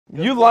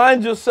You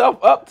lined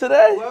yourself up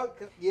today? Well,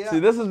 yeah. See,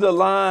 this is the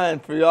line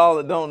for y'all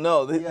that don't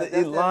know. Yeah, that's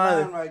that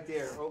line right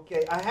there.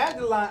 Okay, I had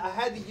to line. I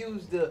had to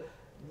use the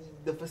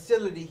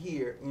facility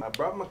here. I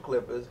brought my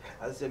clippers.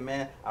 I said,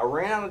 man, I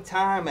ran out of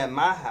time at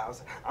my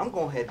house. I'm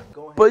going to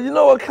go ahead. But you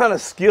know what kind of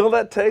skill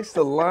that takes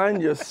to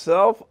line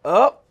yourself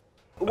up?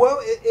 Well,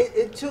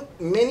 it took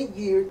many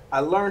years. I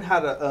learned how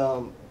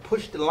to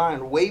push the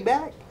line way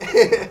back.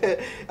 I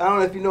don't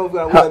know if you know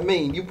what I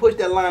mean. You push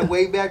that line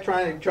way back,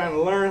 trying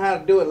to learn how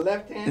to do it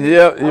left-handed.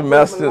 Yeah, you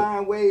messed it.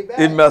 Line way back.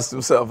 He messed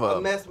himself up. I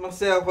messed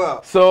myself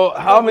up. So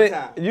how many?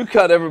 You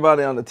cut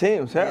everybody on the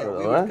team's hair, yeah,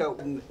 though,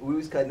 right? We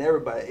was cutting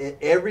everybody,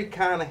 every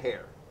kind of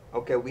hair.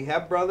 Okay, we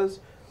have brothers,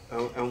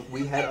 and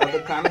we had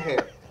other kind of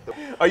hair.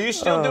 Are you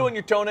still doing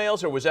your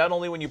toenails, or was that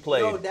only when you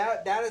played? No,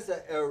 that is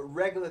a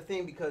regular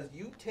thing because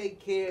you take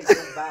care of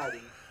your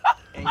body,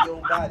 and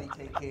your body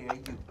take care of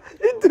you.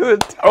 You doing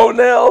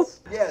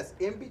toenails? Yes,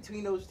 in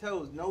between those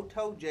toes, no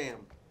toe jam.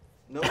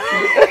 No toe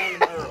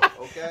jam,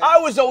 okay? I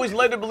was always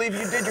led to believe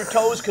you did your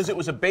toes because it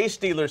was a base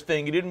stealers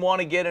thing. You didn't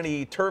want to get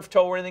any turf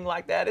toe or anything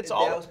like that. It's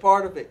all. That was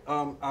part of it.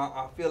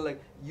 I feel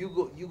like you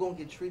gonna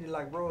get treated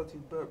like royalty,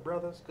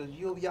 brothers, because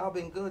y'all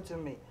been good to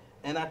me,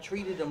 and I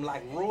treated them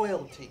like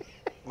royalty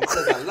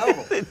because I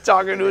love them.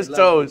 Talking to his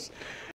toes.